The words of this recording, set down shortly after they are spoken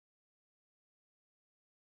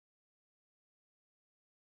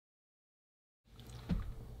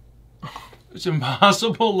It's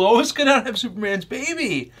impossible. Lois could not have Superman's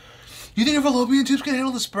baby. You think a fallopian tube can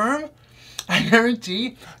handle the sperm? I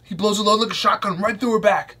guarantee he blows a load like a shotgun right through her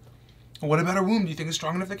back. And what about her womb? Do you think it's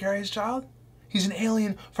strong enough to carry his child? He's an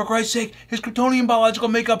alien. For Christ's sake, his Kryptonian biological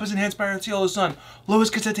makeup is enhanced by her Ciela's son. Lois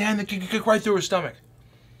gets a hand that can kick right through her stomach.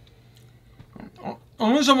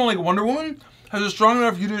 Only someone like Wonder Woman has a strong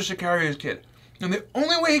enough uterus to carry his kid. And the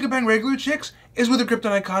only way he could bang regular chicks is with a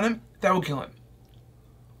kryptonite condom that will kill him.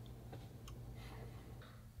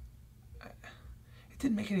 It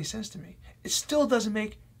didn't make any sense to me. It still doesn't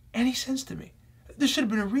make any sense to me. There should have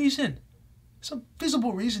been a reason. Some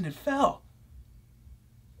visible reason it fell.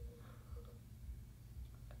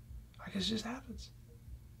 I guess it just happens.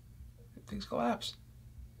 Things collapse.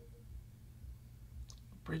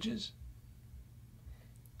 Bridges.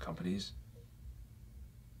 Companies.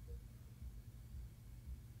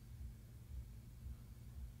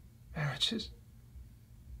 Marriages.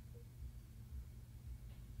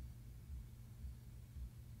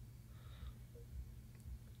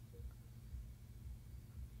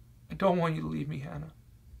 I don't want you to leave me, Hannah.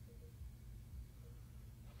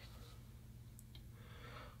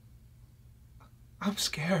 I'm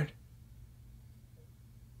scared.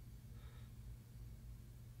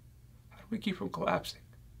 How do we keep from collapsing?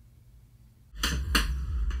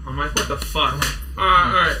 I'm like, what the fuck?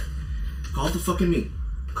 Alright. Call the fucking meat.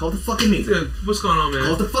 Call the fucking meat. Dude, what's going on, man?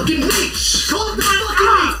 Call the fucking meat! Call the fucking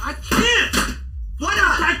meat! I can't! Why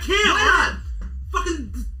not? I can't! Why not?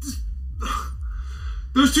 Fucking...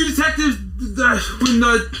 Those two detectives, when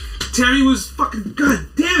Tammy was fucking... God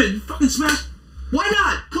damn it! Fucking smashed... Why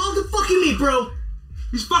not? Call the fucking meat, bro!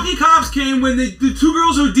 These fucking cops came when the two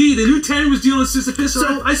girls OD'd. They knew Tammy was dealing with cystic fistula.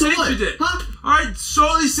 So I said what? you did. Huh? Alright,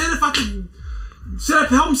 so they said if I could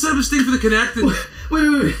help them set up a sting for the Connect. And,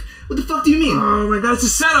 Wait. What the fuck do you mean? oh my god, it's a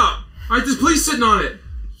setup. Alright, there's police sitting on it.